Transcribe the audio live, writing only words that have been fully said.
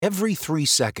Every 3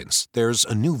 seconds, there's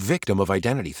a new victim of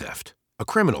identity theft. A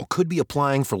criminal could be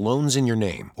applying for loans in your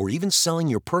name or even selling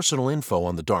your personal info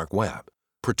on the dark web.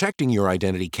 Protecting your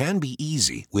identity can be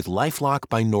easy with LifeLock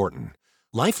by Norton.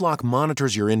 LifeLock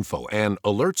monitors your info and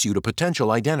alerts you to potential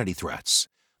identity threats.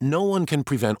 No one can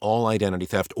prevent all identity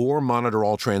theft or monitor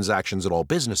all transactions at all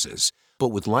businesses, but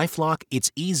with LifeLock,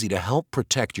 it's easy to help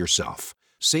protect yourself.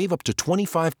 Save up to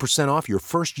 25% off your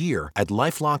first year at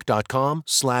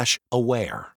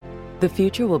LifeLock.com/aware. The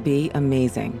future will be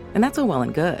amazing, and that's all well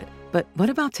and good. But what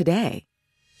about today?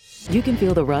 You can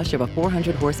feel the rush of a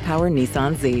 400-horsepower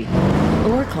Nissan Z,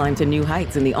 or climb to new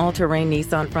heights in the all-terrain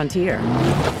Nissan Frontier.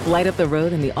 Light up the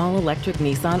road in the all-electric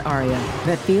Nissan Aria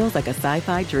that feels like a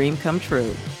sci-fi dream come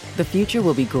true. The future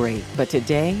will be great, but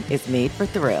today is made for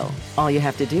thrill. All you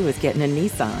have to do is get in a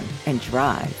Nissan and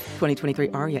drive. 2023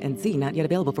 Aria and Z not yet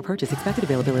available for purchase. Expected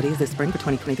availability is this spring for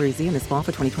 2023 Z and this fall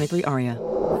for 2023 Aria.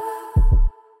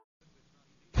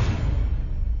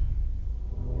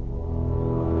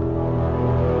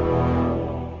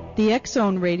 The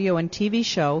X-Zone radio and TV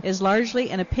show is largely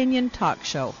an opinion talk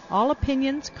show. All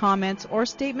opinions, comments, or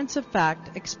statements of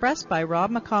fact expressed by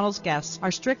Rob McConnell's guests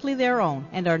are strictly their own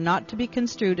and are not to be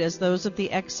construed as those of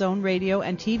the X-Zone radio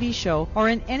and TV show or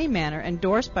in any manner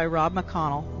endorsed by Rob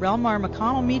McConnell, Relmar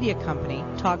McConnell Media Company,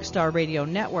 Talkstar Radio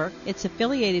Network, its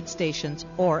affiliated stations,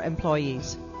 or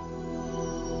employees.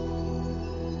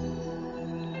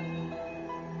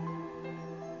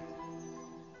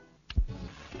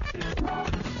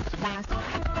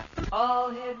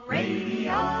 All Hit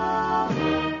Radio.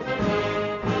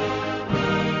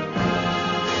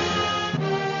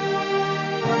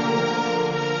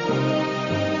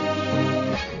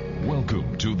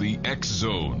 Welcome to the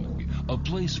X-Zone, a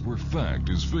place where fact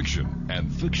is fiction and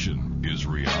fiction is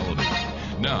reality.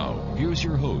 Now, here's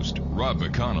your host, Rob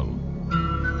McConnell.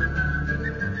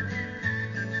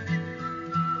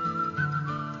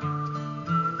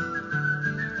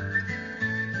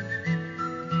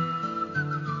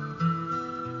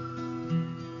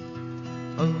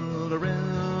 All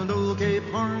around old Cape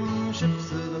Horn,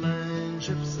 ships of the line,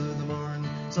 ships of the morn.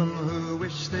 Some who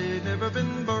wish they'd never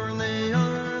been born, they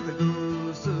are the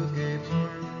ghosts of Cape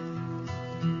Horn.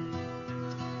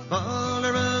 All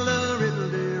around a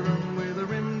riddle rum with a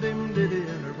rim dim diddy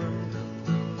and a rum tum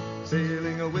tum.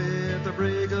 Sailing away at the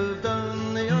break of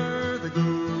dawn, they are the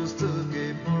ghosts of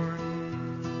Cape Horn.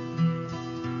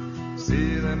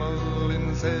 See them all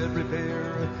in sad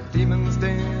repair, demons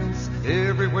dance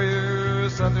everywhere.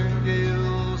 Southern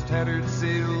gales, tattered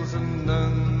sails, and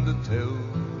none to tell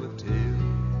the tale.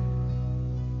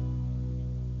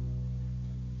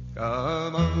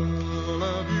 Come all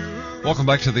of you. Welcome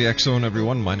back to the X-Zone,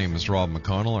 everyone. My name is Rob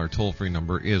McConnell. Our toll-free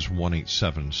number is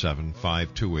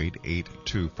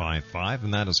 1-877-528-8255,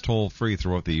 and that is toll-free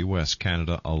throughout the U.S.,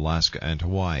 Canada, Alaska, and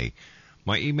Hawaii.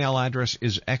 My email address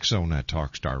is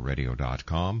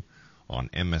xzone@talkstarradio.com. On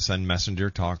MSN Messenger,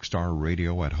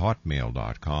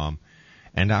 talkstarradio@hotmail.com.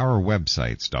 And our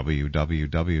websites,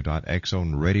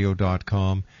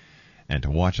 www.xzoneradio.com, and to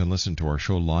watch and listen to our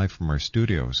show live from our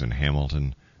studios in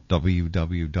Hamilton,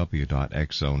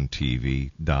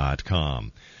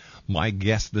 www.xzonetv.com. My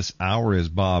guest this hour is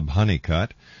Bob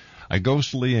HUNNICUTT. A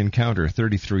ghostly encounter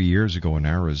 33 years ago in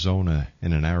Arizona,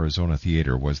 in an Arizona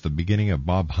theater, was the beginning of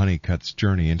Bob HUNNICUTT's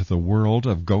journey into the world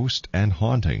of ghosts and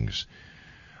hauntings.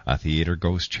 A theater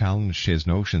ghost challenged his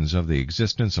notions of the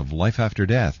existence of life after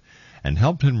death and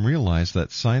helped him realize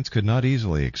that science could not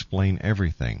easily explain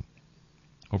everything.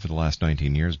 Over the last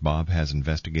 19 years, Bob has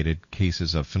investigated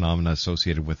cases of phenomena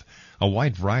associated with a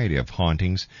wide variety of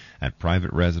hauntings at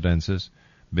private residences,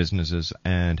 businesses,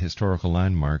 and historical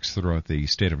landmarks throughout the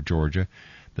state of Georgia,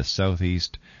 the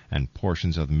Southeast, and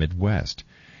portions of the Midwest.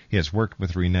 He has worked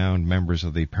with renowned members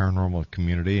of the paranormal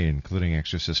community, including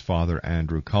exorcist Father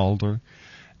Andrew Calder,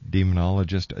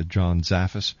 demonologist John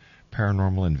Zaffis,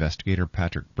 paranormal investigator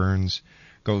Patrick Burns,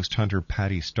 ghost hunter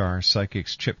Patty Starr,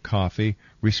 psychics Chip Coffey,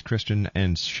 Reese Christian,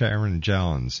 and Sharon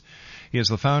Jallens. He is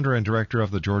the founder and director of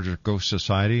the Georgia Ghost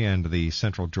Society and the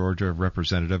Central Georgia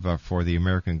representative for the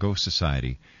American Ghost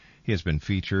Society. He has been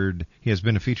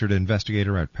a featured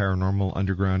investigator at paranormal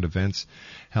underground events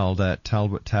held at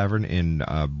Talbot Tavern in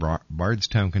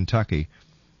Bardstown, Kentucky,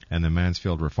 and the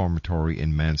Mansfield Reformatory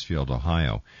in Mansfield,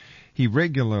 Ohio. He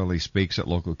regularly speaks at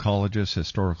local colleges,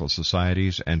 historical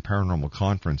societies, and paranormal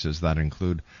conferences that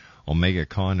include Omega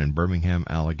Con in Birmingham,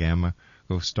 Alabama,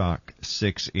 Ghost Talk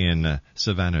 6 in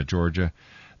Savannah, Georgia,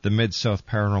 the Mid-South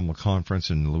Paranormal Conference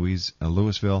in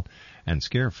Louisville, and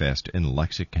Scarefest in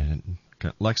Lexington,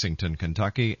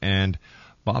 Kentucky. And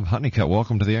Bob HUNNICUTT,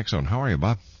 welcome to the X-Zone. How are you,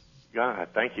 Bob? God,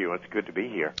 thank you. It's good to be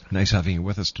here. Nice having you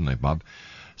with us tonight, Bob.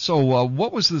 So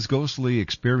what was this ghostly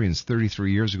experience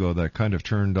 33 years ago that kind of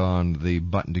turned on the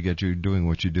button to get you doing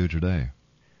what you do today?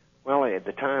 Well, at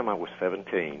the time I was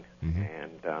 17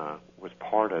 and was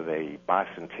part of a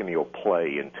bicentennial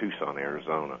play in Tucson,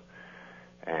 Arizona.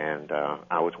 And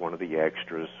I was one of the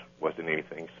extras, wasn't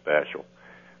anything special.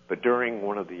 But during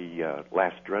one of the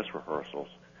last dress rehearsals,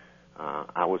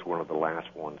 I was one of the last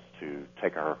ones to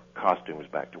take our costumes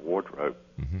back to wardrobe.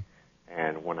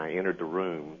 And when I entered the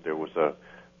room, there was a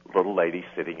little lady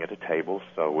sitting at a table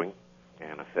sewing,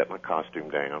 and I set my costume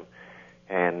down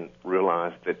and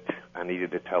realized that I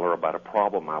needed to tell her about a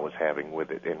problem I was having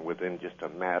with it. And within just a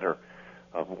matter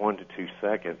of 1 to 2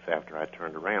 seconds after I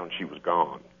turned around, she was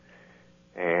gone.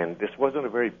 And this wasn't a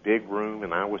very big room,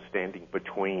 and I was standing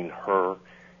between her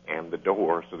and the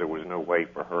door, so there was no way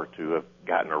for her to have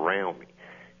gotten around me.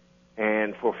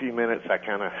 And for a few minutes, I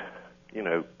kind of,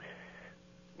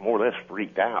 more or less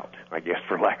freaked out, I guess,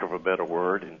 for lack of a better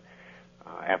word. And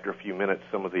after a few minutes,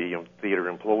 some of the theater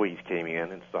employees came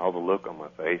in and saw the look on my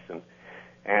face and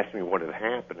asked me what had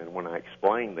happened. And when I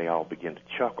explained, they all began to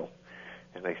chuckle.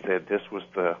 And they said this was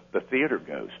the theater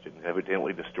ghost. And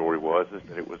evidently the story was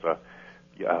that it was a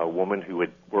woman who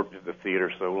had worked at the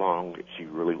theater so long that she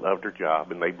really loved her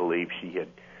job, and they believed she had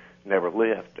never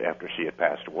left after she had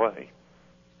passed away.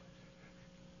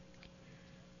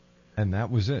 And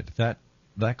that was it. That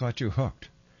got you hooked.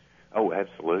 Oh,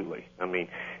 absolutely. I mean,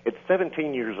 at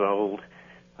 17 years old,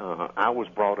 I was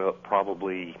brought up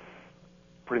probably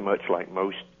pretty much like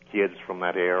most kids from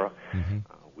that era.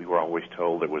 We were always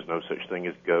told there was no such thing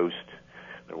as ghosts.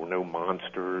 There were no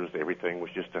monsters. Everything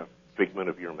was just a figment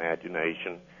of your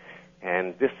imagination.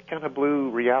 And this kind of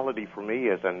blew reality for me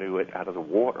as I knew it out of the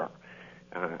water.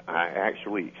 I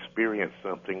actually experienced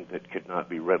something that could not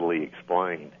be readily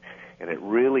explained. And it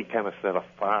really kind of set a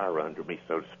fire under me,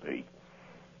 so to speak.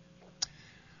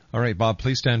 All right, Bob,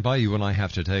 please stand by. You and I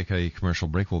have to take a commercial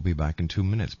break. We'll be back in 2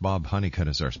 minutes. Bob HUNNICUTT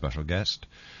is our special guest,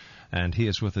 and he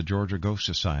is with the Georgia Ghost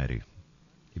Society.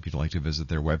 If you'd like to visit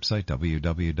their website,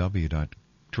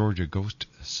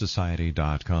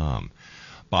 www.georgiaghostsociety.com.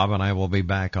 Bob and I will be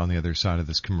back on the other side of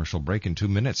this commercial break in 2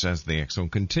 minutes as the X Zone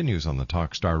continues on the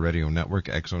Talkstar Radio Network,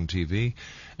 X Zone TV,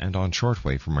 and on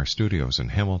shortwave from our studios in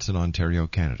Hamilton, Ontario,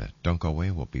 Canada. Don't go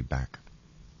away. We'll be back.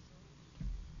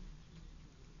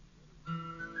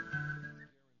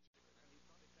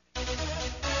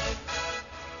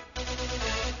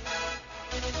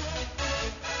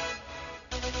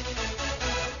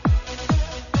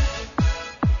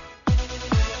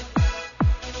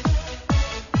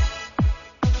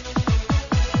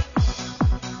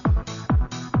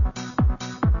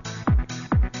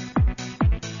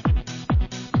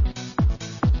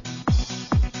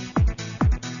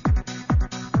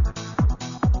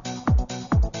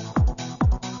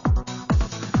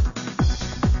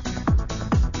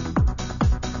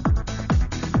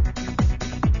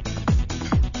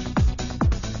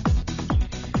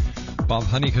 Bob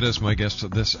HUNNICUTT is my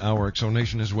guest this hour.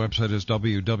 Exonation, his website is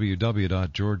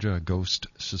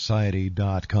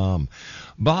www.georgiaghostsociety.com.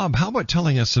 Bob, how about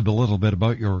telling us a little bit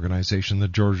about your organization, the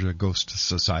Georgia Ghost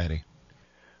Society?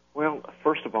 Well,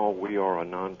 first of all, we are a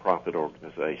nonprofit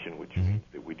organization, which means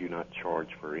that we do not charge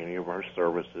for any of our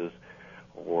services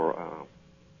or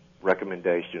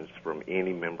recommendations from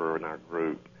any member in our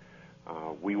group.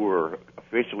 We were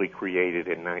officially created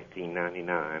in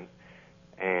 1999,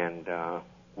 and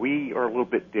we are a little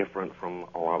bit different from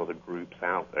a lot of the groups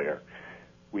out there.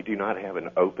 We do not have an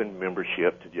open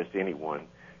membership to just anyone.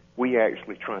 We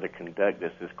actually try to conduct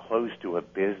this as close to a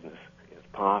business as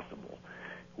possible.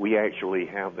 We actually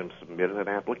have them submit an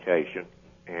application,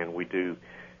 and we do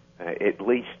at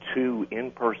least 2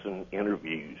 in-person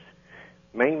interviews,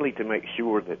 mainly to make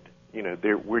sure that,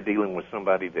 we're dealing with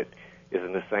somebody that is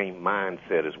in the same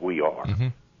mindset as we are.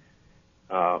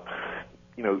 A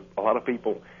lot of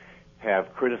people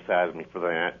have criticized me for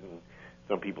that, and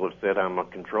some people have said I'm a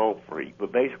control freak.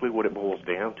 But basically what it boils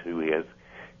down to is,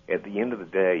 at the end of the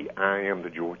day, I am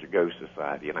the Georgia Ghost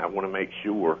Society, and I want to make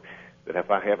sure that if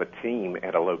I have a team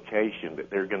at a location, that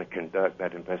they're going to conduct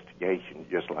that investigation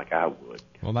just like I would.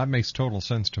 Well, that makes total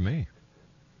sense to me.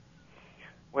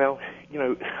 Well,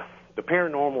 the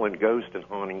paranormal and ghost and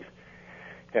hauntings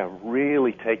have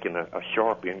really taken a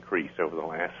sharp increase over the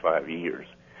last 5 years.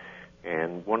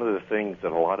 And one of the things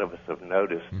that a lot of us have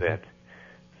noticed that,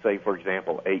 say, for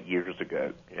example, 8 years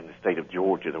ago in the state of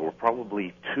Georgia, there were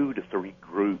probably 2 to 3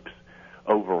 groups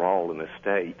overall in the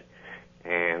state.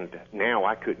 And now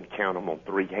I couldn't count them on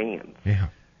 3 hands. Yeah.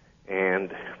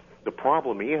 And the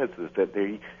problem is that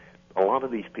a lot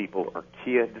of these people are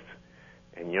kids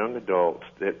and young adults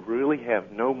that really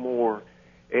have no more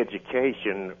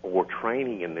education or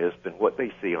training in this than what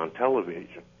they see on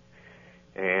television.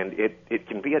 And it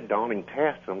can be a daunting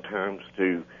task sometimes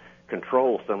to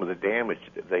control some of the damage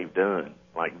that they've done,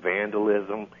 like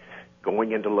vandalism,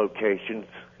 going into locations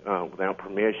without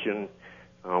permission.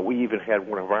 We even had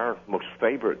one of our most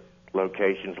favorite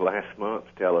locations last month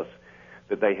tell us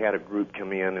that they had a group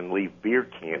come in and leave beer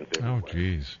cans everywhere. Oh,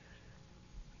 jeez.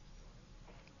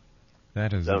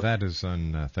 That is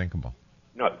unthinkable.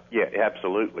 No, yeah,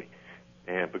 absolutely.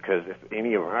 And because if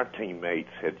any of our teammates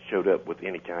had showed up with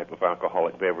any type of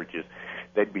alcoholic beverages,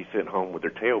 they'd be sent home with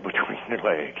their tail between their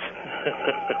legs.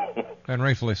 And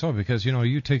rightfully so, because,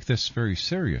 you take this very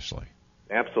seriously.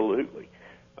 Absolutely.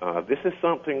 This is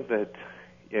something that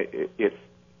it's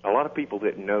a lot of people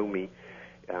that know me,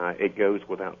 it goes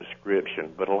without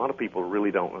description, but a lot of people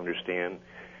really don't understand,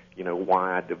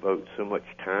 why I devote so much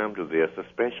time to this,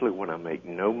 especially when I make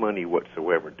no money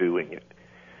whatsoever doing it.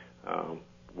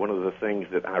 One of the things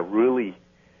that I really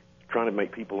try to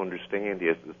make people understand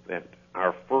is that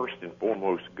our first and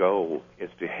foremost goal is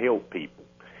to help people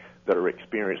that are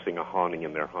experiencing a haunting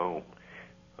in their home.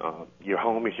 Your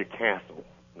home is your castle.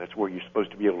 That's where you're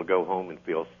supposed to be able to go home and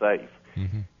feel safe.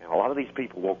 Mm-hmm. And a lot of these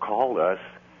people will call us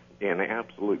in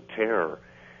absolute terror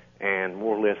and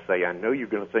more or less say, I know you're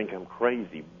going to think I'm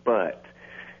crazy, but,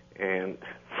 and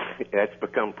that's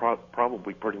become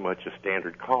probably pretty much a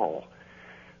standard call.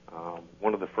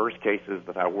 One of the first cases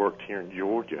that I worked here in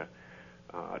Georgia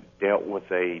dealt with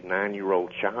a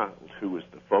 9-year-old child who was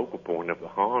the focal point of the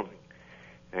haunting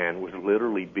and was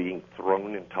literally being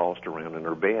thrown and tossed around in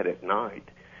her bed at night.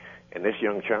 And this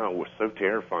young child was so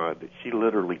terrified that she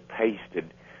literally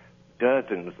pasted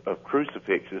dozens of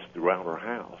crucifixes throughout her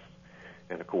house.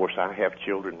 And, of course, I have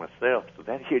children myself, so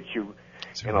that hits you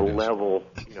in a level,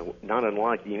 not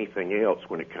unlike anything else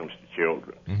when it comes to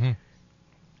children. Mm-hmm.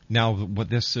 Now, what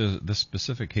this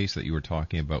specific case that you were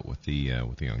talking about with the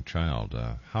young child,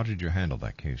 how did you handle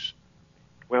that case?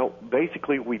 Well,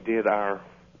 basically, we did our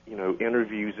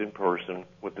interviews in person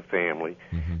with the family.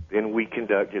 Mm-hmm. Then we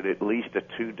conducted at least a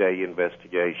 2-day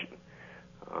investigation.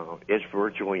 It's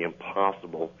virtually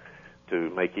impossible to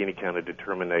make any kind of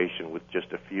determination with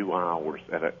just a few hours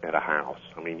at a house.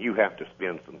 I mean, you have to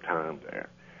spend some time there.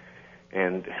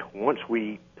 And once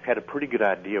we had a pretty good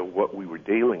idea of what we were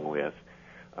dealing with,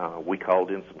 we called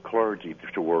in some clergy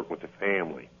to work with the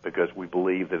family because we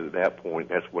believed that at that point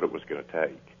that's what it was going to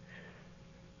take.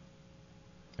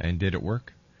 And did it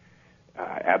work?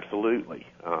 Absolutely.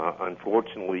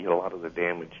 Unfortunately, a lot of the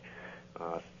damage,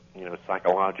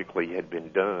 psychologically had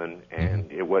been done, and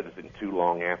Mm-hmm. it wasn't too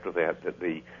long after that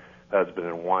the husband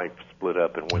and wife split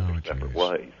up and went their separate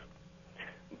ways.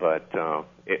 But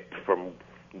from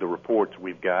the reports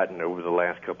we've gotten over the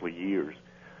last couple of years,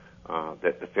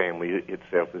 that the family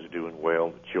itself is doing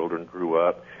well. The children grew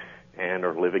up and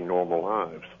are living normal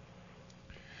lives.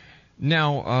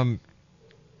 Now,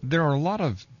 there are a lot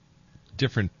of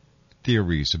different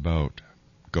theories about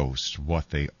ghosts, what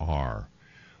they are.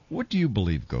 What do you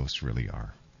believe ghosts really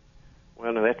are?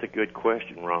 Well, now that's a good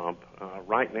question, Rob.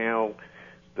 Right now,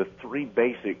 the 3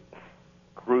 basic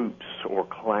groups or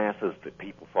classes that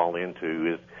people fall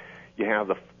into is you have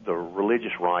the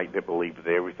religious right that believes that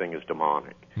everything is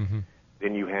demonic. Mm-hmm.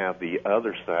 Then you have the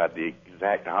other side, the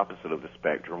exact opposite of the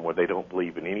spectrum, where they don't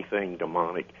believe in anything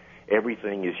demonic.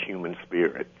 Everything is human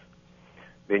spirits.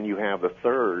 Then you have the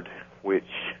third, which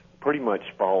pretty much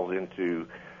falls into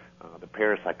the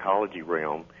parapsychology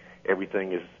realm.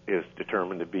 Everything is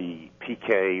determined to be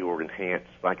PK or enhanced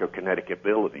psychokinetic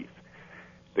abilities.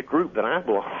 The group that I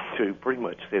belong to pretty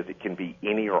much says it can be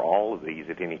any or all of these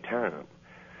at any time.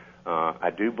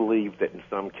 I do believe that in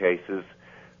some cases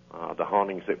the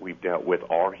hauntings that we've dealt with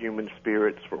are human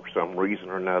spirits for some reason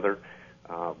or another.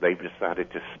 They've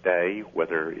decided to stay,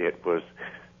 whether it was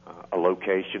a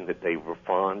location that they were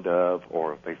fond of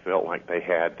or if they felt like they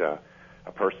had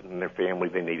a person in their family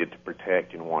they needed to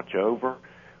protect and watch over,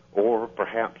 or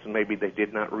perhaps maybe they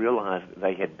did not realize that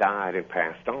they had died and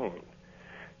passed on.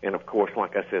 And, of course,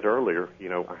 like I said earlier,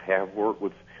 I have worked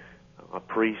with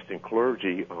priests and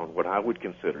clergy on what I would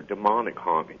consider demonic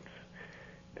hauntings.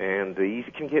 And these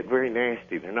can get very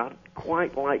nasty. They're not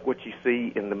quite like what you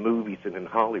see in the movies and in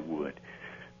Hollywood,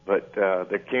 but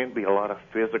there can be a lot of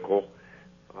physical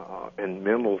and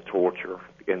mental torture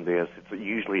in this. It's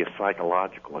usually a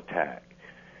psychological attack.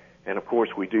 And, of course,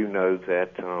 we do know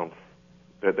that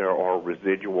that there are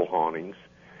residual hauntings,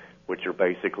 which are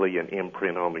basically an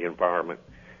imprint on the environment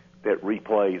that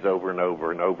replays over and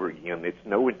over and over again. It's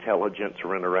no intelligence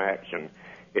or interaction.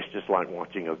 It's just like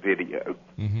watching a video.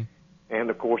 Mm-hmm. And,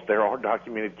 of course, there are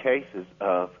documented cases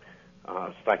of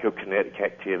psychokinetic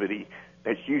activity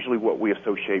that's usually what we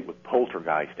associate with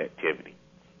poltergeist activity.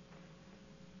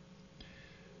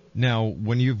 Now,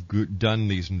 when you've done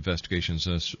these investigations,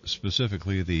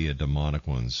 specifically the demonic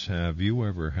ones, have you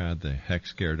ever had the heck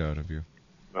scared out of you?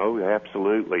 Oh,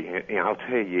 absolutely. And I'll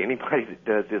tell you, anybody that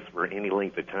does this for any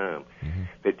length of time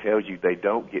that tells you they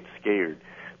don't get scared,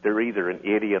 they're either an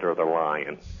idiot or they're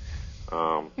lying.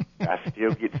 I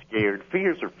still get scared.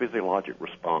 Fear is a physiologic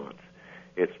response.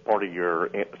 It's part of your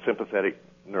sympathetic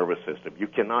nervous system. You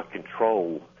cannot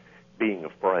control being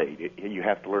afraid. You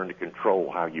have to learn to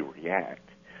control how you react.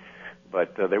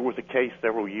 But there was a case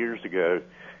several years ago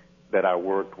that I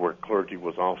worked where clergy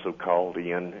was also called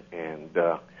in, and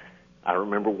I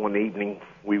remember one evening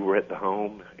we were at the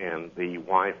home, and the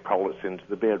wife called us into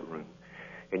the bedroom.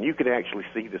 And you could actually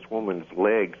see this woman's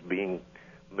legs being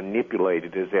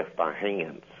manipulated as if by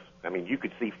hands. I mean, you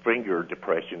could see finger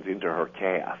depressions into her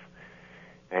calf.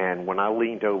 And when I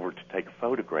leaned over to take a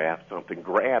photograph, something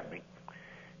grabbed me.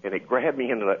 And it grabbed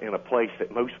me in a place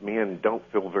that most men don't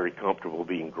feel very comfortable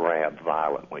being grabbed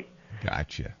violently.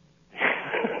 Gotcha.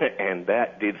 And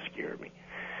that did scare me.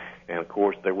 And, of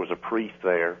course, there was a priest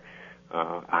there.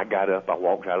 I got up, I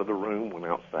walked out of the room, went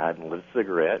outside and lit a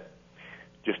cigarette,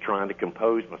 just trying to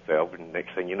compose myself. And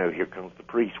next thing you know, here comes the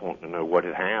priest wanting to know what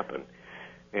had happened.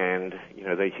 And, you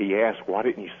know, he asked, why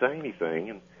didn't you say anything?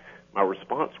 And my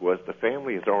response was, the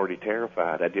family is already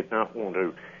terrified. I did not want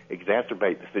to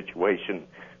exacerbate the situation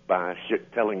by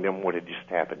telling them what had just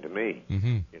happened to me.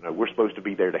 Mm-hmm. You know, we're supposed to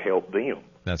be there to help them.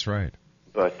 That's right.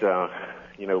 But,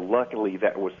 you know, luckily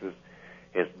that was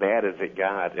as bad as it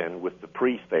got. And with the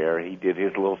priest there, he did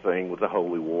his little thing with the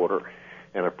holy water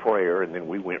and a prayer, and then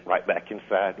we went right back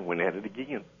inside and went at it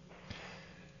again.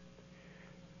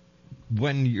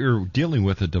 When you're dealing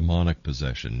with a demonic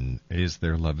possession, is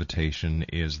there levitation?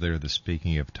 Is there the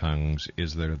speaking of tongues?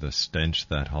 Is there the stench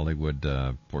that Hollywood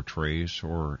portrays?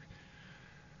 Or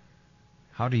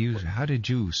how did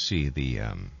you see the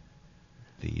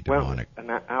demonic? Well,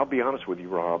 and I'll be honest with you,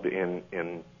 Rob.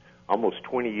 In almost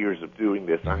 20 years of doing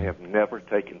this, I have never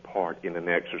taken part in an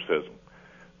exorcism.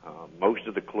 Most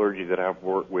of the clergy that I've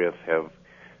worked with have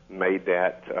made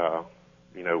that,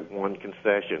 one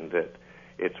concession that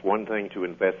it's one thing to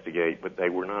investigate, but they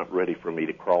were not ready for me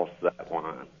to cross that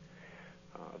line.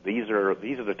 These are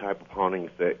the type of hauntings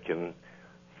that can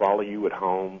follow you at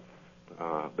home.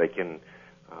 They can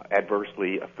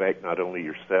adversely affect not only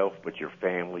yourself, but your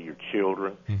family, your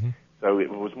children. Mm-hmm. So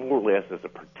it was more or less as a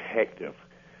protective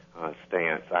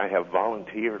stance. I have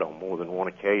volunteered on more than one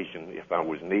occasion if I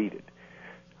was needed.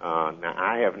 Now,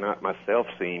 I have not myself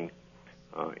seen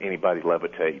anybody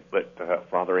levitate, but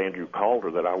Father Andrew Calder,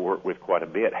 that I work with quite a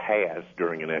bit, has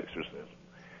during an exorcism.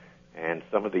 And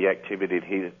some of the activity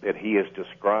that he has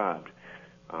described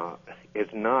is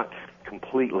not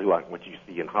completely like what you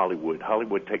see in Hollywood.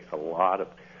 Hollywood takes a lot of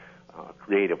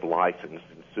creative license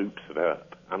and soups it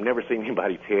up. I've never seen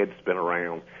anybody's head spin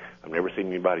around. I've never seen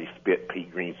anybody spit pea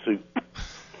green soup.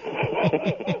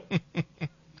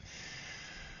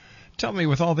 Tell me,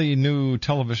 with all the new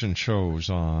television shows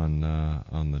on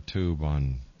the tube,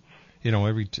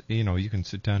 you can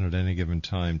sit down at any given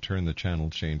time, turn the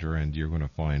channel changer, and you're going to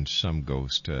find some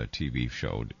ghost TV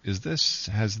show.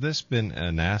 Has this been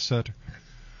an asset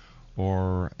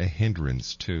or a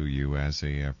hindrance to you as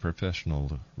a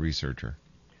professional researcher?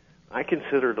 I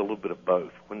consider it a little bit of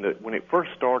both. When it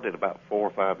first started about 4 or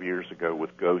 5 years ago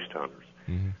with Ghost Hunters,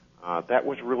 that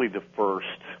was really the first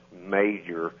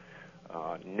major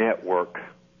network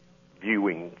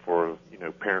viewing for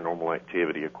paranormal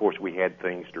activity. Of course, we had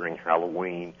things during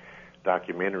Halloween,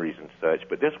 documentaries and such,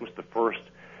 but this was the first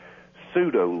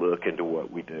pseudo look into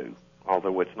what we do.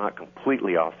 Although it's not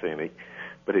completely authentic,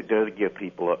 but it does give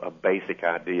people a basic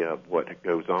idea of what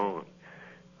goes on.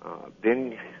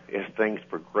 Then, as things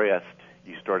progressed,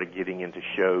 you started getting into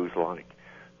shows like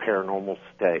Paranormal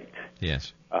State,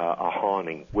 yes, A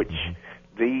Haunting, which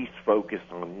these focus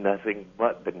on nothing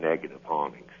but the negative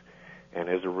hauntings. And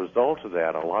as a result of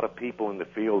that, a lot of people in the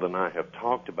field and I have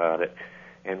talked about it,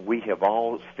 and we have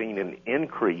all seen an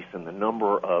increase in the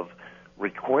number of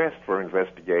requests for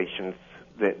investigations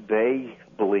that they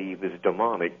believe is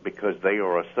demonic because they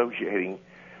are associating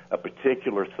a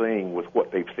particular thing with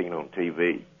what they've seen on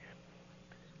TV.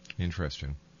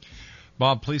 Interesting.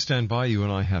 Bob, please stand by. You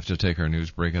and I have to take our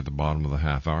news break at the bottom of the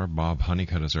half hour. Bob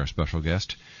HUNNICUTT is our special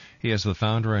guest. He is the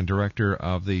founder and director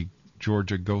of the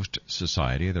Georgia Ghost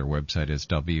Society. Their website is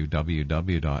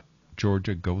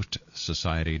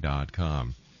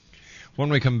www.georgiaghostsociety.com. When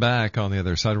we come back on the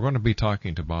other side, we're going to be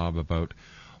talking to Bob about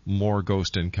more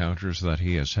ghost encounters that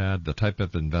he has had, the type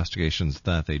of investigations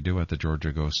that they do at the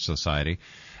Georgia Ghost Society.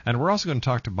 And we're also going to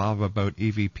talk to Bob about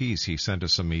EVPs. He sent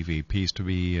us some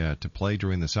EVPs to play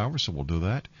during this hour, so we'll do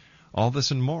that. All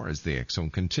this and more as the X Zone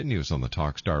continues on the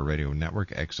Talkstar Radio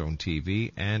Network, X Zone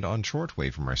TV, and on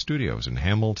shortwave from our studios in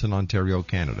Hamilton, Ontario,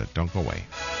 Canada. Don't go away.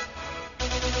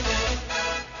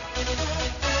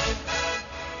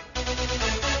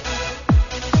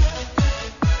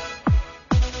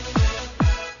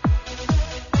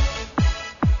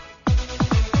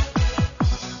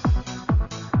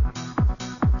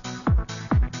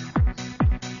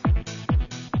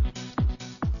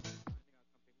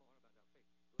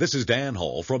 This is Dan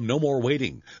Hall from No More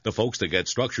Waiting, the folks that get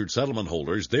structured settlement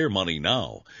holders their money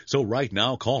now. So right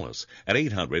now, call us at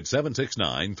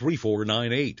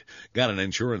 800-769-3498. Got an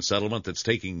insurance settlement that's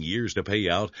taking years to pay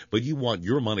out, but you want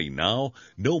your money now?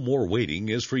 No More Waiting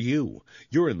is for you.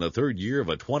 You're in the third year of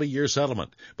a 20-year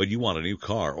settlement, but you want a new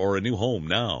car or a new home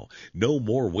now. No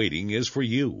More Waiting is for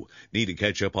you. Need to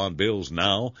catch up on bills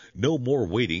now? No More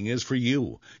Waiting is for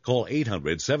you. Call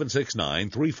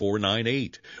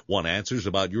 800-769-3498. Want answers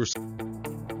about your...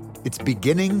 It's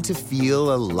beginning to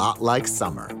feel a lot like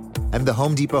summer, and the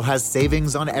Home Depot has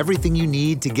savings on everything you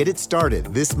need to get it started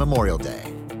this Memorial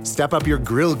Day. Step up your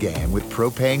grill game with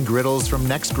propane griddles from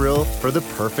Next Grill for the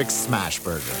perfect smash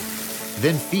burger.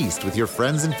 Then feast with your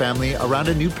friends and family around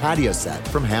a new patio set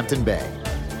from Hampton Bay.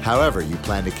 However you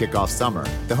plan to kick off summer,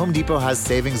 the Home Depot has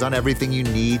savings on everything you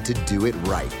need to do it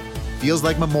right. Feels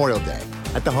like Memorial Day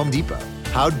at the Home Depot.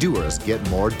 How doers get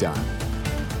more done.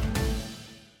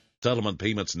 Settlement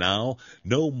payments now?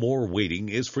 No More Waiting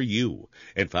is for you.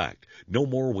 In fact, No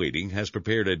More Waiting has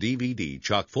prepared a DVD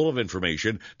chock full of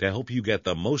information to help you get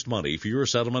the most money for your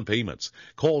settlement payments.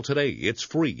 Call today. It's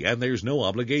free and there's no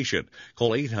obligation.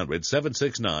 Call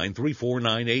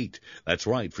 800-769-3498. That's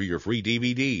right, for your free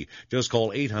DVD. Just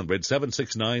call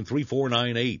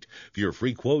 800-769-3498. For your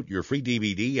free quote, your free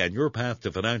DVD, and your path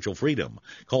to financial freedom.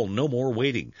 Call No More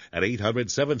Waiting at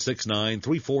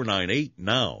 800-769-3498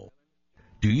 now.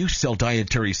 Do you sell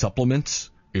dietary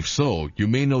supplements? If so, you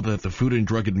may know that the Food and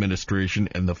Drug Administration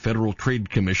and the Federal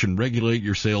Trade Commission regulate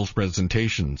your sales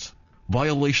presentations.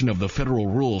 Violation of the federal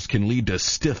rules can lead to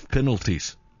stiff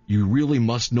penalties. You really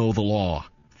must know the law.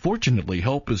 Fortunately,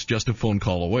 help is just a phone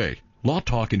call away. Law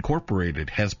Talk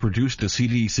Incorporated has produced a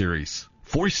CD series,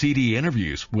 4 CD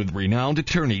interviews with renowned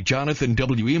attorney Jonathan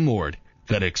W. Emord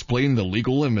that explain the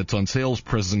legal limits on sales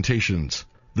presentations.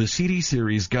 The CD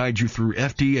series guides you through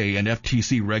FDA and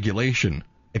FTC regulation,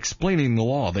 explaining the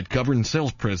law that governs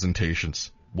sales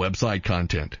presentations, website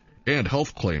content, and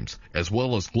health claims, as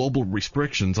well as global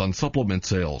restrictions on supplement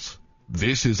sales.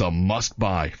 This is a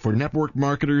must-buy for network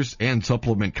marketers and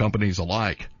supplement companies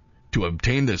alike. To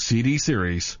obtain the CD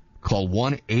series, call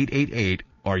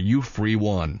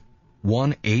 1-888-RU-FREE-1.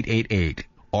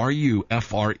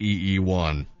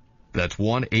 1-888-RU-FREE-1. That's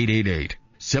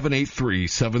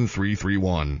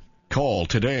 1-888-783-7331. Call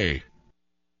today.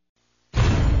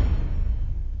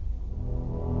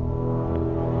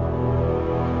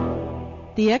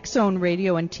 The X Zone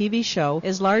radio and TV show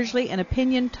is largely an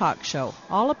opinion talk show.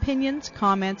 All opinions,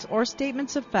 comments, or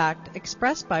statements of fact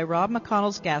expressed by Rob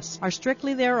McConnell's guests are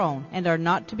strictly their own and are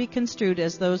not to be construed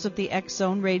as those of the X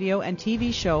Zone radio and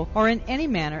TV show or in any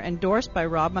manner endorsed by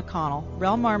Rob McConnell,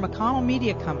 Relmar McConnell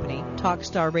Media Company,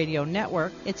 Talkstar Radio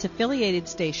Network, its affiliated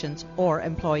stations, or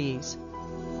employees.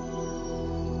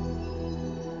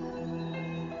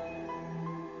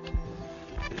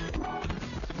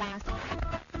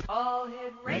 All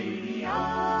Hit Radio.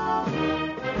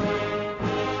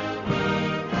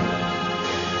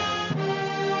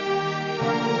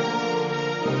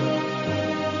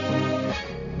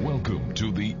 Welcome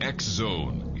to the X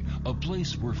Zone, a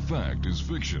place where fact is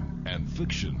fiction and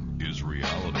fiction is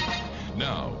reality.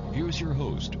 Now, here's your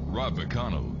host, Rob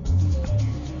McConnell.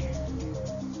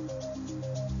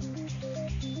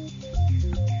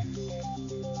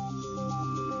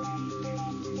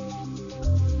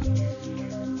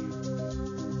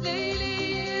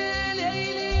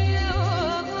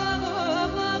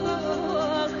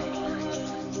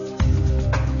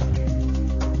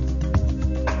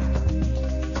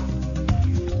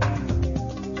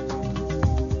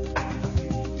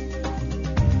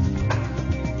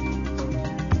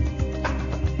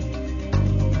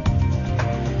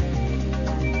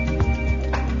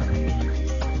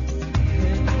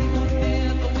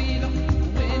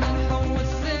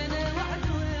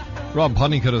 Rob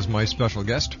Honeycutt is my special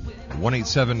guest.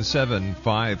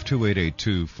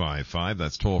 1-877-528-8255.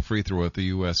 That's toll-free throughout the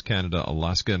U.S., Canada,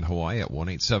 Alaska, and Hawaii at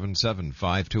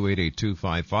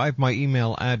 1-877-528-8255. My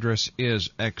email address is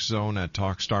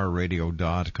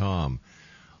xzone@talkstarradio.com.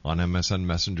 On MSN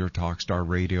Messenger,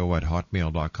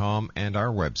 talkstarradio@hotmail.com, and our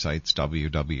websites,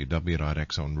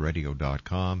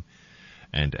 www.xzoneradio.com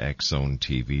and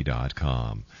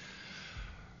xzonetv.com.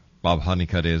 Bob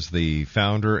Honeycutt is the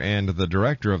founder and the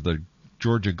director of the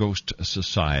Georgia Ghost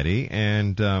Society.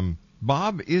 And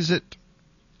Bob, is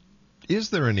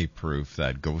there any proof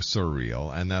that ghosts are real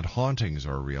and that hauntings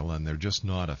are real and they're just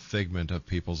not a figment of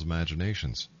people's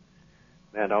imaginations?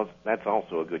 That's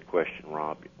also a good question,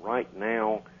 Rob. Right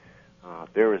now,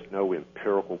 there is no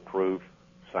empirical proof,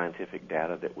 scientific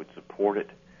data that would support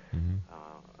it. Mm-hmm.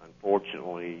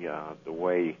 Unfortunately, the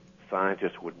way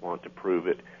scientists would want to prove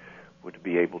it would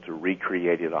be able to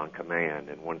recreate it on command.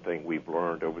 And one thing we've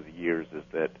learned over the years is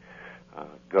that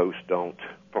ghosts don't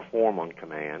perform on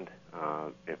command.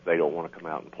 If they don't want to come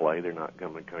out and play, they're not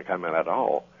going to come out at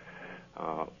all.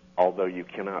 Although you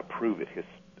cannot prove it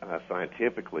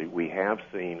scientifically, we have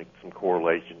seen some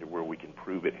correlation to where we can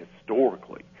prove it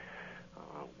historically.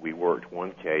 We worked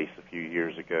one case a few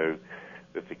years ago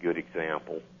that's a good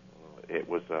example. It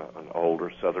was an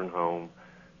older southern home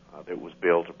that was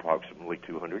built approximately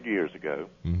 200 years ago.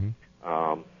 Mm-hmm.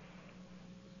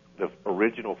 The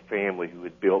original family who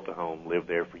had built the home lived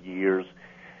there for years,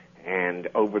 and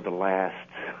over the last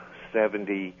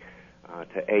 70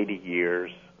 to 80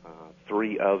 years,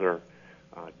 3 other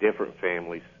different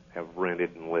families have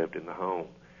rented and lived in the home.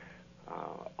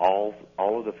 All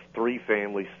of the 3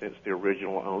 families since the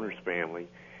original owner's family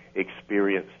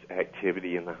experienced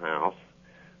activity in the house.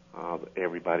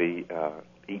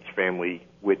 Each family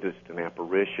witnessed an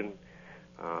apparition,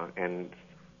 and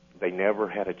they never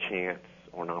had a chance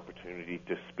or an opportunity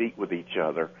to speak with each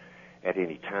other at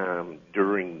any time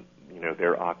during,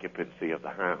 their occupancy of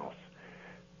the house.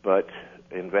 But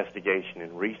investigation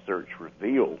and research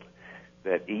revealed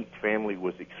that each family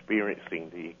was experiencing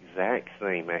the exact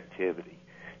same activity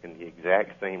in the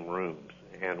exact same rooms.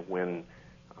 And when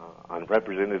a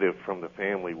representative from the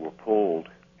family were pulled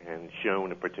and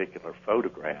shown a particular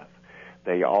photograph,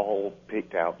 they all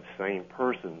picked out the same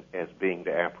person as being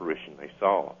the apparition they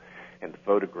saw. And the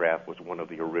photograph was one of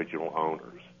the original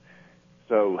owners.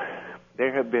 So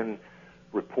there have been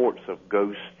reports of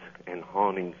ghosts and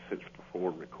hauntings since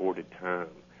before recorded time,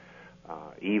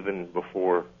 even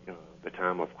before the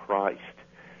time of Christ.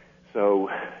 So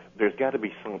there's got to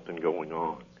be something going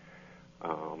on.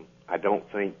 I don't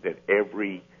think that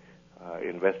every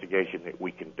investigation that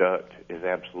we conduct is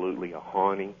absolutely a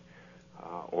haunting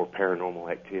or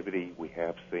paranormal activity. We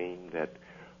have seen that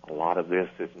a lot of this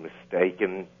is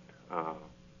mistaken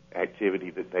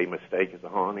activity that they mistake as a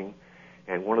haunting.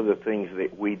 And one of the things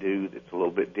that we do that's a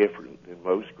little bit different than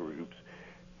most groups,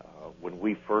 when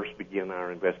we first begin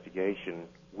our investigation,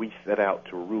 we set out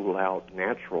to rule out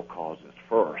natural causes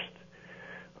first.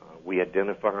 We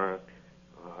identify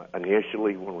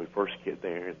initially when we first get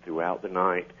there and throughout the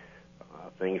night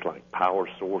things like power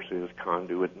sources,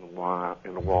 conduit in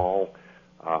the wall,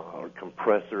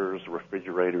 compressors,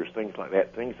 refrigerators, things like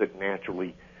that, things that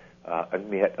naturally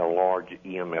emit a large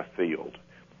EMF field.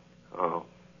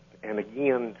 And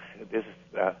again, this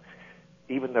is,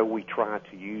 even though we try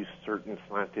to use certain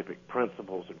scientific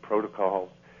principles and protocols,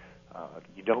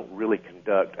 you don't really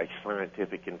conduct a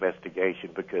scientific investigation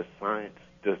because science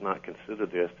does not consider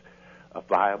this a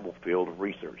viable field of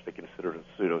research. They consider it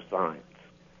a pseudoscience.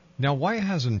 Now, why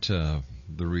hasn't the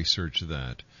research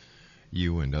that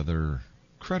you and other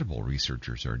credible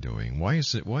researchers are doing, why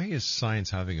is science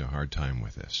having a hard time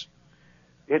with this?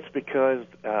 It's because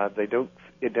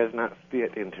it does not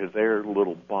fit into their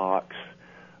little box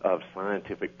of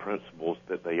scientific principles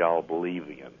that they all believe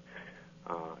in.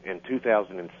 In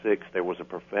 2006, there was a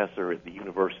professor at the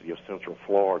University of Central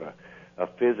Florida, a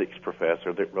physics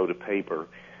professor, that wrote a paper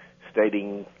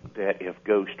stating that if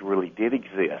ghosts really did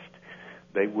exist,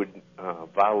 they would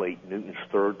violate Newton's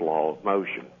third law of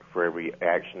motion. For every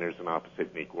action, there's an opposite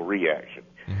and equal reaction.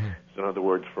 Mm-hmm. So in other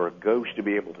words, for a ghost to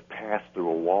be able to pass through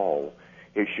a wall,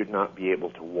 it should not be able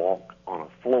to walk on a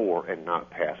floor and not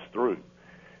pass through.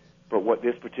 But what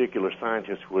this particular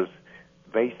scientist was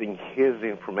basing his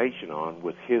information on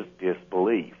was his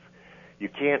disbelief. You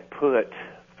can't put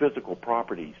physical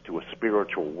properties to a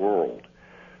spiritual world.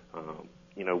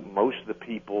 Most of the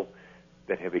people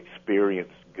that have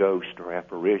experienced ghosts or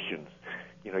apparitions,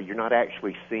 you're not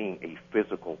actually seeing a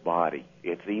physical body.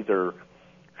 It's either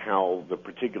how the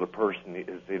particular person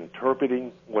is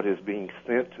interpreting what is being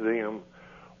sent to them,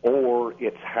 or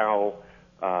it's how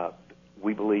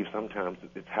we believe sometimes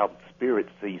it's how the spirit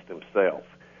sees themselves.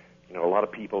 You know, a lot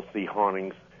of people see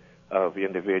hauntings of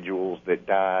individuals that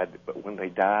died, but when they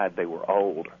died, they were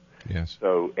old. Yes.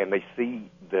 So, and they see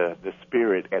the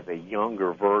spirit as a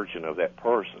younger version of that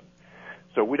person.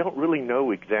 So we don't really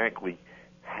know exactly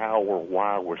how or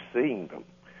why we're seeing them.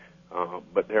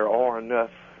 But there are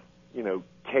enough,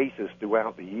 cases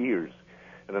throughout the years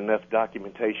and enough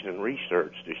documentation and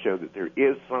research to show that there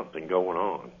is something going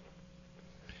on.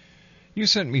 You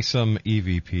sent me some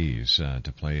EVPs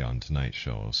to play on tonight's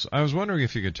shows. I was wondering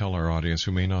if you could tell our audience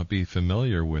who may not be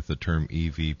familiar with the term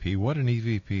EVP what an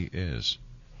EVP is.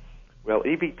 Well,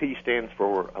 EVP stands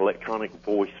for electronic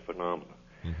voice phenomena.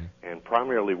 Mm-hmm. And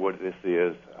primarily what this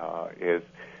is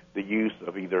the use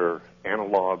of either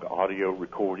analog audio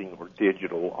recording or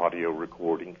digital audio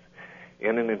recordings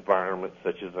in an environment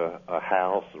such as a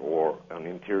house or an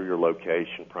interior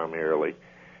location primarily.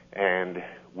 And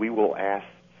we will ask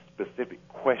specific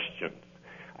questions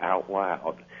out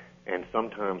loud. And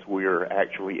sometimes we are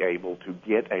actually able to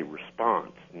get a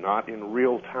response, not in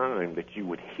real time that you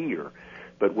would hear,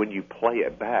 but when you play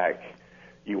it back,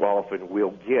 you often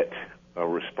will get a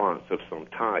response of some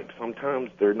type.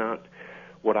 Sometimes they're not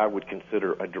what I would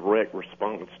consider a direct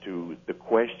response to the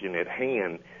question at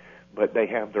hand, but they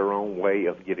have their own way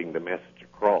of getting the message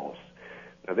across.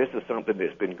 Now, this is something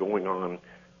that's been going on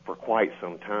for quite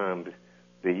some time.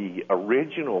 The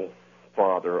original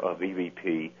father of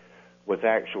EVP was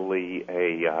actually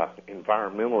a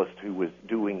environmentalist who was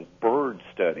doing bird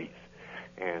studies.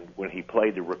 And when he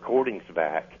played the recordings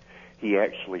back, he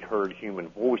actually heard human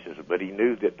voices, but he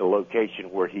knew that the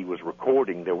location where he was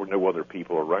recording, there were no other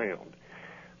people around.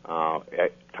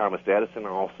 Thomas Edison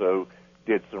also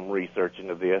did some research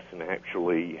into this and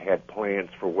actually had plans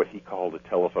for what he called a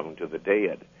telephone to the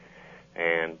dead.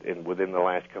 And within the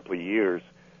last couple of years,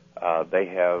 they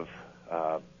have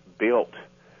built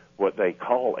what they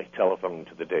call a telephone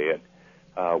to the dead,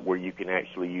 where you can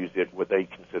actually use it what they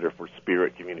consider for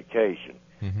spirit communication.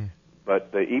 Mm-hmm.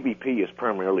 But the EVP is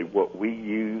primarily what we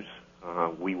use.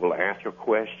 We will ask a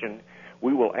question.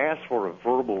 We will ask for a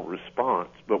verbal response,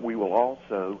 but we will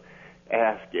also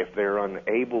ask if they're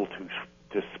unable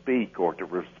to speak or to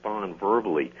respond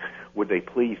verbally, would they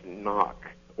please knock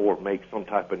or make some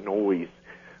type of noise,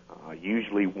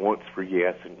 usually once for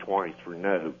yes and twice for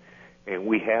no. And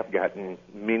we have gotten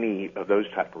many of those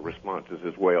type of responses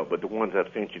as well, but the ones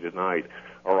I've sent you tonight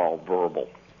are all verbal.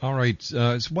 All right.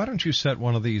 So why don't you set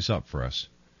one of these up for us?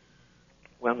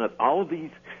 Well, now, all of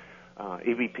these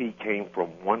EVP came from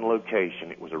one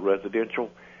location. It was a residential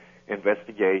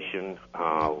investigation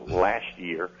last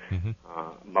year. Mm-hmm.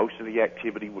 Most of the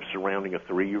activity was surrounding a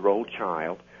 3-year-old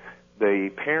child.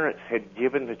 The parents had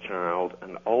given the child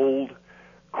an old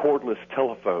cordless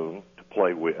telephone to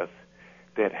play with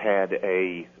that had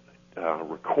a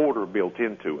recorder built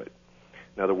into it.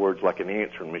 In other words, like an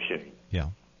answering machine. Yeah.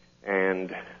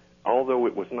 And although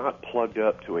it was not plugged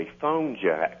up to a phone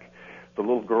jack, the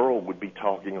little girl would be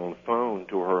talking on the phone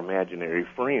to her imaginary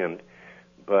friend,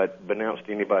 but announced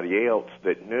to anybody else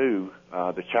that knew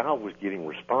the child was getting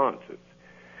responses.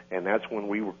 And that's when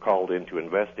we were called in to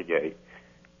investigate.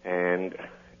 And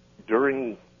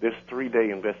during this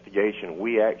 3-day investigation,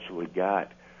 we actually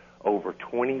got over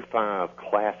 25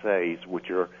 Class A's, which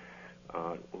are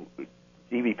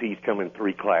EVPs come in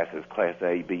 3 classes, Class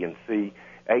A, B, and C.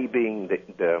 A being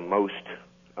the most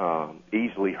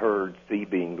easily heard, C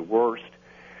being the worst.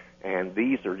 And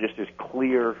these are just as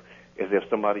clear as if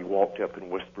somebody walked up and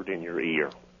whispered in your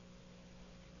ear.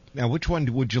 Now, which one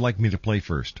would you like me to play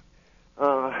first?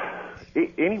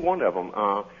 Any one of them.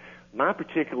 My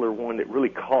particular one that really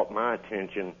caught my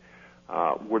attention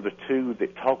were the 2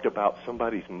 that talked about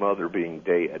somebody's mother being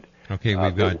dead. Okay,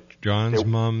 we've got John's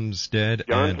mom's dead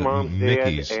John's and mom's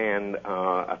Mickey's. Dead, and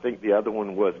I think the other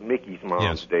one was Mickey's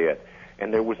mom's dead.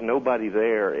 And there was nobody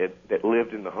there that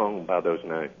lived in the home by those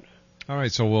names. All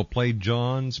right, so we'll play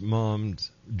John mom's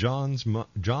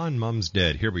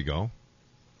dead. Here we go.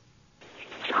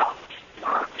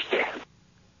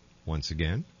 Once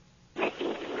again.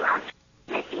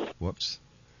 Whoops.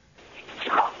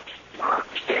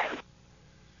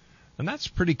 And that's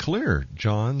pretty clear.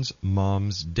 John's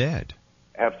mom's dead.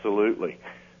 Absolutely.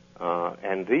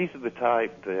 And these are the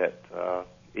type that,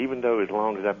 even though as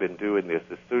long as I've been doing this,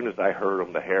 as soon as I heard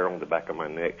them, the hair on the back of my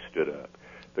neck stood up.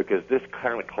 Because this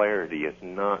kind of clarity is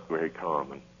not very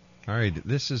common. All right,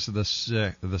 this is the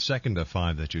second of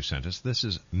 5 that you sent us. This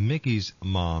is Mickey's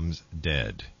mom's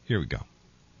dead. Here we go.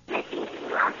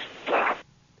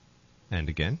 And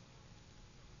again.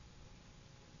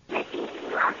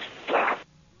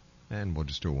 And we'll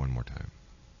just do it one more time.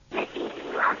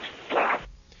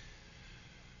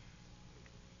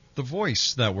 The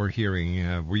voice that we're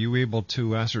hearing, were you able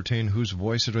to ascertain whose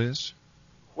voice it is?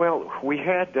 Well, we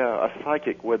had a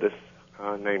psychic with us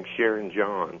named Sharon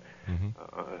John,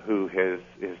 who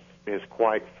is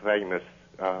quite famous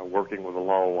working with the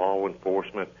law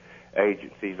enforcement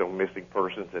agencies on missing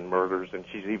persons and murders, and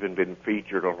she's even been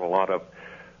featured on a lot of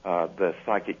the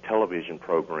psychic television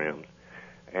programs.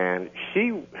 And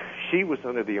she was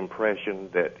under the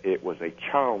impression that it was a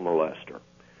child molester.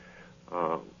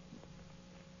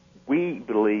 We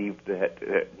believed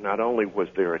that not only was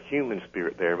there a human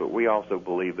spirit there, but we also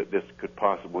believe that this could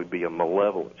possibly be a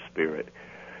malevolent spirit,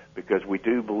 because we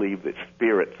do believe that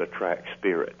spirits attract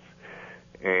spirits.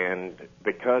 And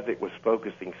because it was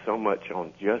focusing so much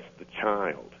on just the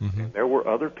child, and there were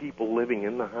other people living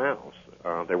in the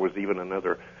house. There was even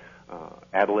another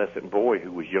adolescent boy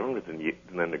who was younger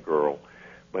than the girl,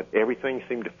 but everything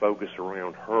seemed to focus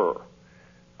around her.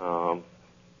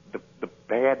 The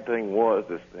bad thing was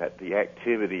is that the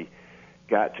activity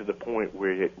got to the point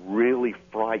where it really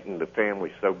frightened the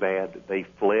family so bad that they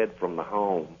fled from the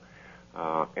home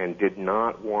and did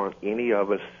not want any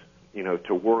of us,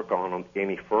 to work on them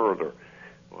any further.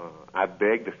 I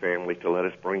begged the family to let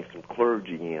us bring some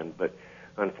clergy in, but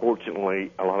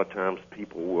unfortunately, a lot of times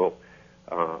people will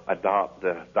adopt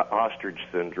the ostrich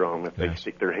syndrome. If they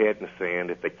stick their head in the sand,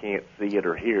 if they can't see it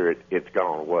or hear it, it's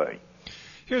gone away.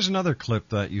 Here's another clip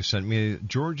that you sent me.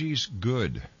 Georgie's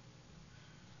good.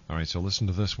 All right, so listen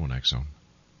to this one, X-Zone.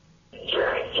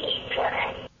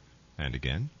 And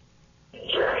again.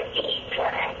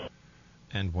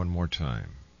 And one more time.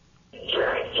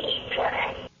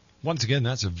 Once again,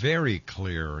 that's a very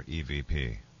clear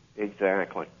EVP.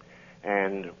 Exactly.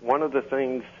 And one of the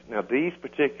things, now these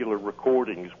particular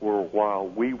recordings were while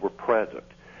we were present.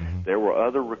 There were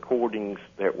other recordings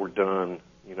that were done,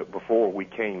 before we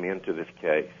came into this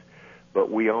case,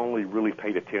 but we only really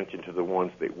paid attention to the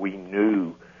ones that we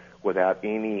knew without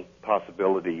any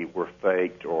possibility were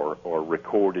faked or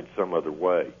recorded some other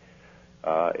way.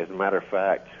 As a matter of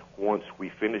fact, once we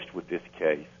finished with this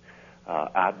case,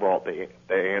 I brought the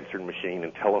answering machine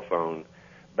and telephone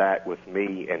back with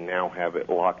me and now have it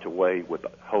locked away with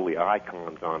holy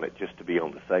icons on it just to be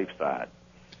on the safe side.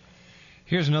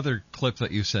 Here's another clip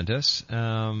that you sent us.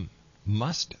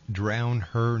 Must drown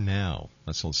her now.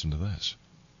 Let's listen to this.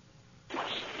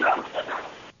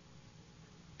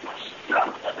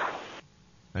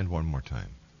 And one more time.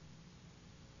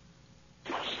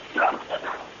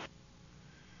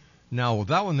 Now,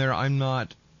 that one there, I'm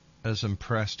not as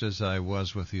impressed as I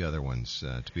was with the other ones,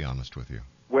 to be honest with you.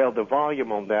 Well, the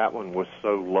volume on that one was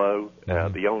so low.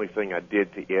 The only thing I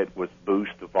did to it was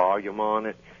boost the volume on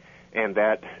it, and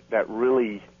that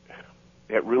really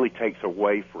takes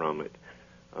away from it.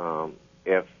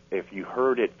 If you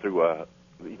heard it through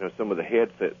some of the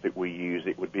headsets that we use,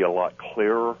 it would be a lot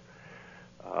clearer.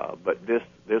 But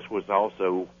this was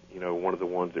also one of the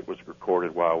ones that was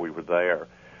recorded while we were there.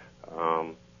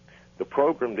 The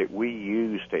program that we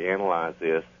use to analyze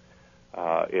this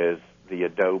is the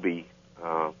Adobe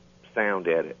Sound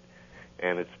Edit,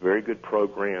 and it's a very good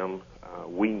program.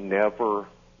 We never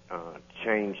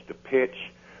change the pitch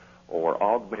or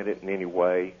augment it in any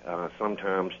way.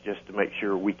 Sometimes, just to make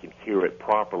sure we can hear it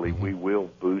properly, we will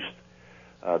boost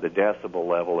the decibel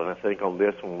level, and I think on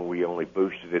this one we only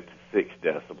boosted it to 6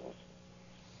 decibels.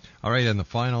 All right, and the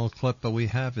final clip that we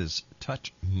have is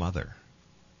Touch Mother.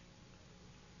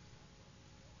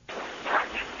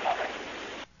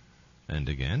 And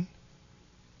again.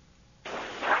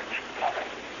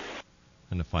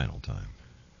 And the final time.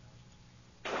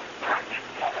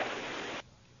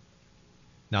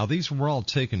 Now, these were all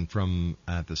taken from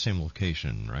at the same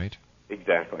location, right?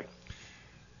 Exactly.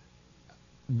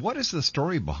 What is the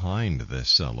story behind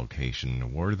this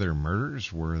location? Were there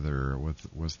murders?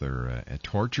 Was there a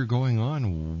torture going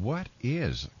on? What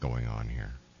is going on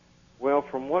here? Well,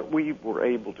 from what we were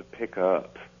able to pick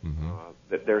up,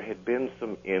 that there had been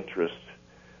some interest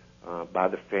by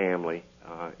the family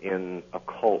in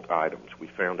occult items. We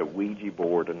found a Ouija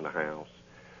board in the house.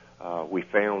 We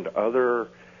found other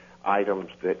items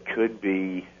that could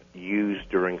be used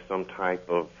during some type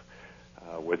of,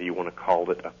 whether you want to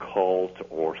call it occult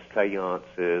or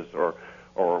seances or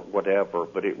whatever,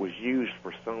 but it was used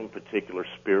for some particular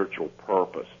spiritual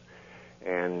purpose.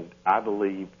 And I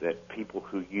believe that people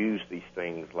who use these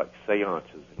things like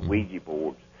seances and Ouija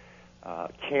boards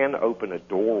can open a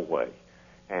doorway.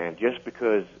 And just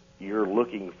because you're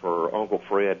looking for Uncle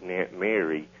Fred and Aunt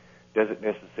Mary doesn't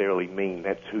necessarily mean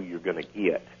that's who you're going to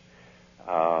get.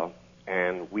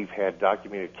 And we've had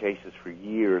documented cases for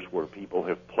years where people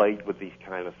have played with these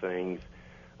kind of things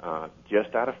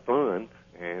just out of fun,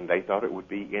 and they thought it would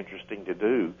be interesting to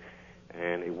do.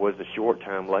 And it was a short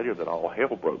time later that all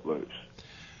hell broke loose.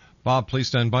 Bob, please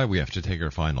stand by. We have to take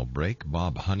our final break.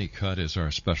 Bob Honeycutt is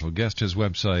our special guest. His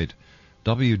website,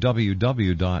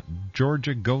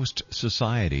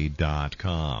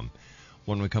 www.georgiaghostsociety.com.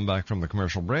 When we come back from the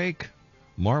commercial break,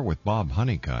 more with Bob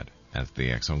Honeycutt as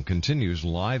the X Zone continues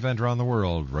live and around the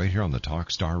world right here on the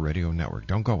Talkstar Radio Network.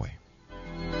 Don't go away.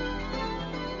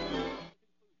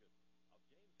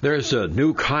 There's a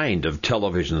new kind of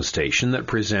television station that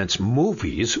presents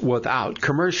movies without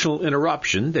commercial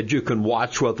interruption that you can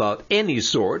watch without any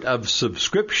sort of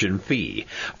subscription fee.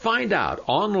 Find out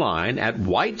online at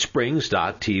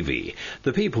whitesprings.tv.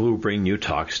 The people who bring you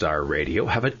Talkstar Radio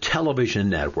have a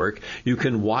television network you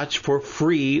can watch for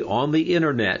free on the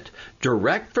Internet,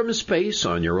 direct from space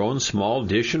on your own small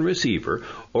dish and receiver,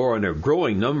 or on a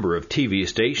growing number of TV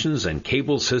stations and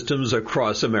cable systems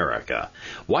across America.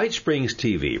 White Springs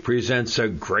TV presents a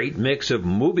great mix of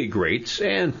movie greats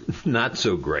and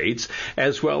not-so-greats,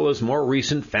 as well as more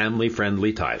recent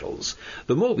family-friendly titles.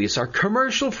 The movies are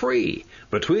commercial-free.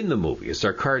 Between the movies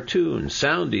are cartoons,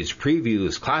 soundies,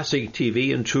 previews, classic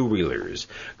TV, and two-reelers.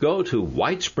 Go to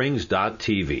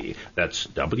whitesprings.tv. That's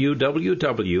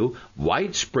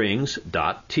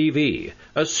www.whitesprings.tv.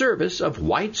 A service of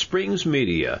White Springs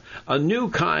Media, a new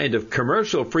kind of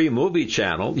commercial-free movie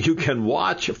channel you can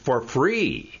watch for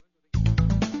free.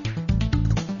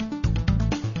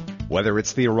 Whether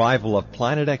it's the arrival of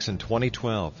Planet X in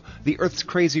 2012, the Earth's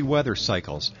crazy weather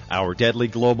cycles, our deadly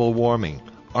global warming,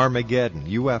 Armageddon,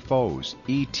 UFOs,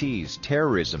 ETs,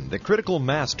 terrorism, the critical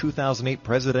mass 2008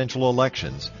 presidential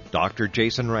elections, Dr.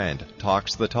 Jason Rand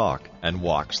talks the talk and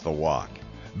walks the walk.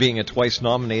 Being a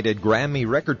twice-nominated Grammy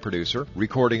record producer,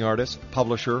 recording artist,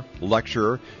 publisher,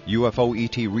 lecturer, UFO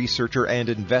ET researcher and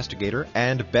investigator,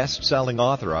 and best-selling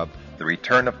author of The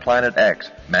Return of Planet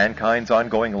X, Mankind's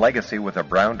Ongoing Legacy with a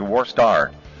Brown Dwarf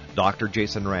Star, Dr.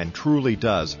 Jason Rand truly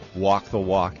does walk the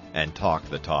walk and talk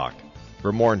the talk.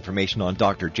 For more information on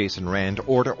Dr. Jason Rand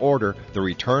or to order The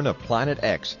Return of Planet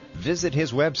X, visit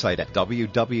his website at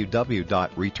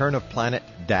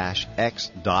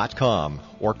www.returnofplanet-x.com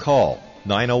or call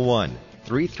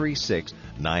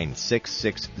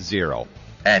 901-336-9660.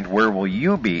 And where will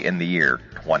you be in the year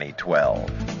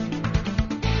 2012?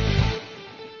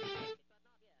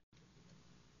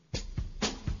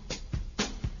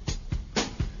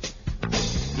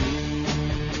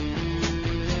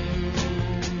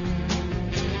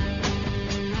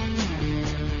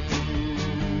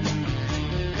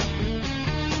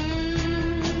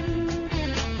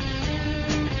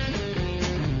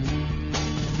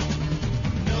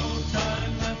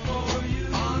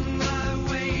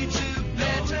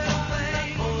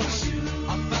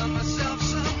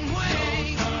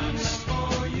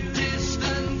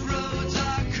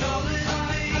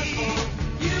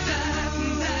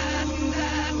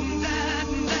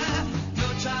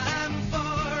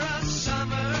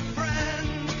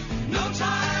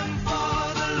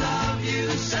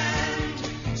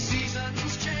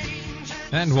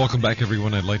 And welcome back,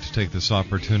 everyone. I'd like to take this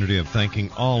opportunity of thanking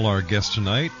all our guests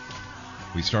tonight.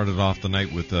 We started off the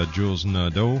night with Jules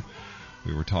Nadeau.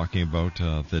 We were talking about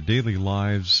the daily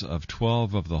lives of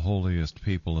 12 of the holiest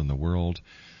people in the world.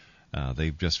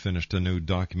 They've just finished a new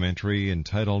documentary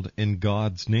entitled In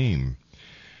God's Name.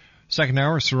 Second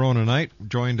hour, Serona Knight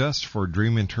joined us for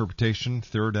Dream Interpretation.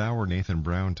 Third hour, Nathan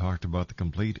Brown talked about the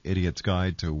Complete Idiot's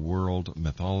Guide to World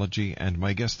Mythology. And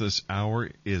my guest this hour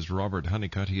is Robert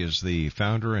Honeycutt. He is the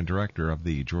founder and director of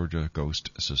the Georgia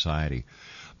Ghost Society.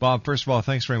 Bob, first of all,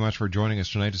 thanks very much for joining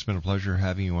us tonight. It's been a pleasure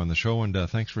having you on the show, and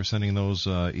thanks for sending those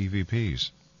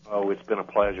EVPs. Oh, it's been a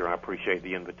pleasure. I appreciate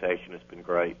the invitation. It's been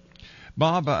great.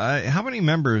 Bob, how many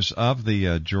members of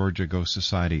the Georgia Ghost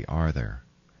Society are there?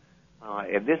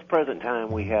 At this present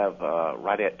time, we have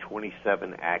right at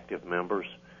 27 active members.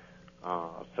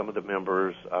 Some of the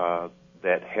members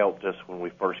that helped us when we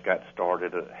first got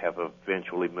started have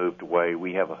eventually moved away.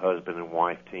 We have a husband and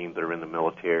wife team that are in the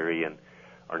military and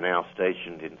are now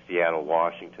stationed in Seattle,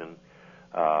 Washington.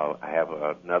 I have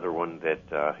another one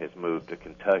that has moved to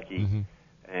Kentucky,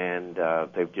 and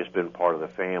they've just been part of the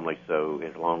family, so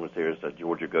as long as there's a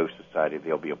Georgia Ghost Society,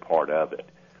 they'll be a part of it.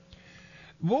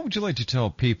 What would you like to tell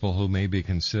people who may be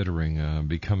considering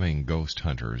becoming ghost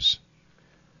hunters?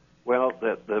 Well,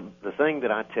 the thing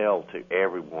that I tell to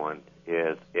everyone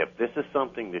is if this is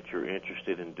something that you're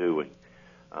interested in doing,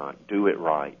 do it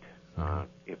right.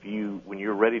 When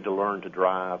you're ready to learn to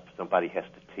drive, somebody has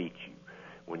to teach you.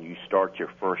 When you start your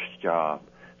first job,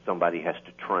 somebody has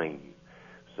to train you.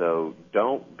 So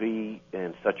don't be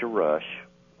in such a rush.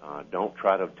 Don't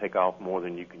try to take off more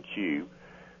than you can chew.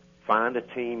 find a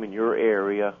team in your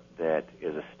area that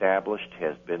is established,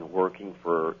 has been working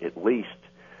for at least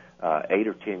 8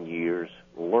 or 10 years.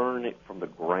 Learn it from the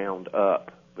ground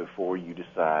up before you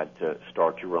decide to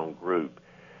start your own group.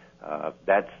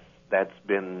 That's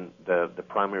been the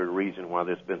primary reason why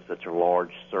there's been such a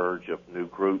large surge of new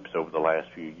groups over the last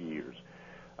few years.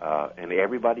 And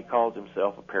everybody calls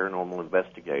himself a paranormal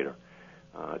investigator.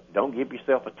 Don't give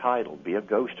yourself a title. Be a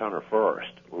ghost hunter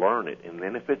first. Learn it. And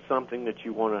then if it's something that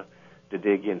you want to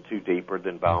dig into deeper,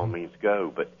 then by all means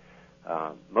go. But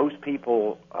most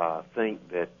people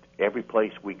think that every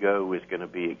place we go is going to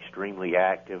be extremely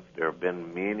active. There have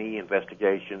been many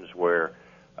investigations where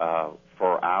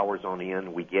for hours on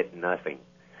end we get nothing.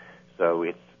 So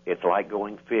it's like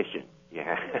going fishing. You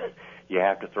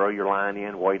have to throw your line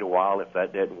in, wait a while. If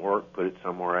that doesn't work, put it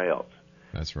somewhere else.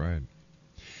 That's right.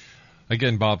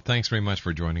 Again, Bob, thanks very much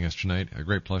for joining us tonight. A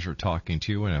great pleasure talking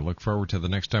to you, and I look forward to the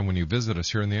next time when you visit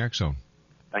us here in the X Zone.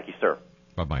 Thank you, sir.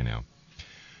 Bye-bye now.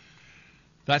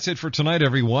 That's it for tonight,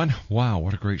 everyone. Wow,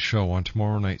 what a great show. On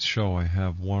tomorrow night's show, I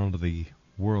have one of the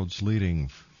world's leading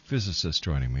physicists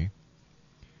joining me,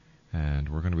 and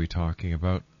we're going to be talking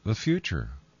about the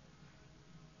future.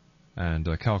 And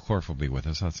Cal Korff will be with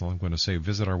us. That's all I'm going to say.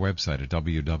 Visit our website at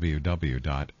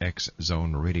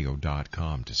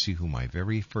www.xzoneradio.com to see who my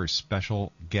very first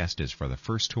special guest is for the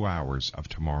first 2 hours of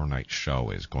tomorrow night's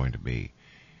show is going to be.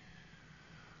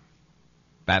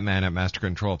 Batman at Master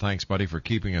Control, thanks, buddy, for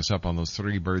keeping us up on those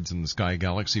 3 birds in the sky.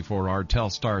 Galaxy 4R,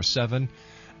 Telstar 7,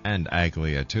 and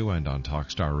Aglia 2, and on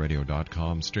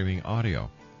TalkStarRadio.com streaming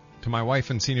audio. To my wife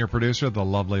and senior producer, the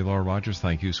lovely Laura Rogers,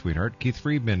 thank you, sweetheart. Keith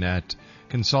Friedman at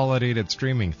Consolidated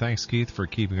Streaming. Thanks, Keith, for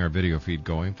keeping our video feed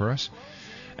going for us.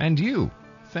 And you,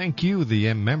 thank you,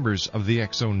 the members of the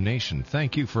X Zone Nation.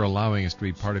 Thank you for allowing us to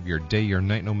be part of your day, your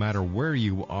night, no matter where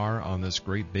you are on this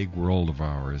great big world of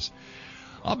ours.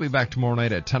 I'll be back tomorrow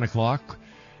night at 10 o'clock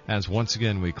as once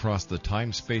again we cross the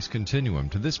time-space continuum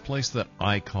to this place that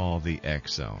I call the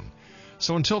X Zone.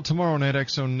 So until tomorrow night,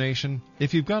 X Zone Nation,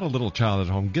 if you've got a little child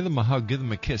at home, give them a hug, give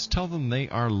them a kiss, tell them they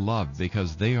are loved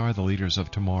because they are the leaders of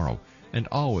tomorrow. And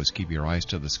always keep your eyes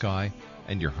to the sky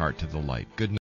and your heart to the light. Good night.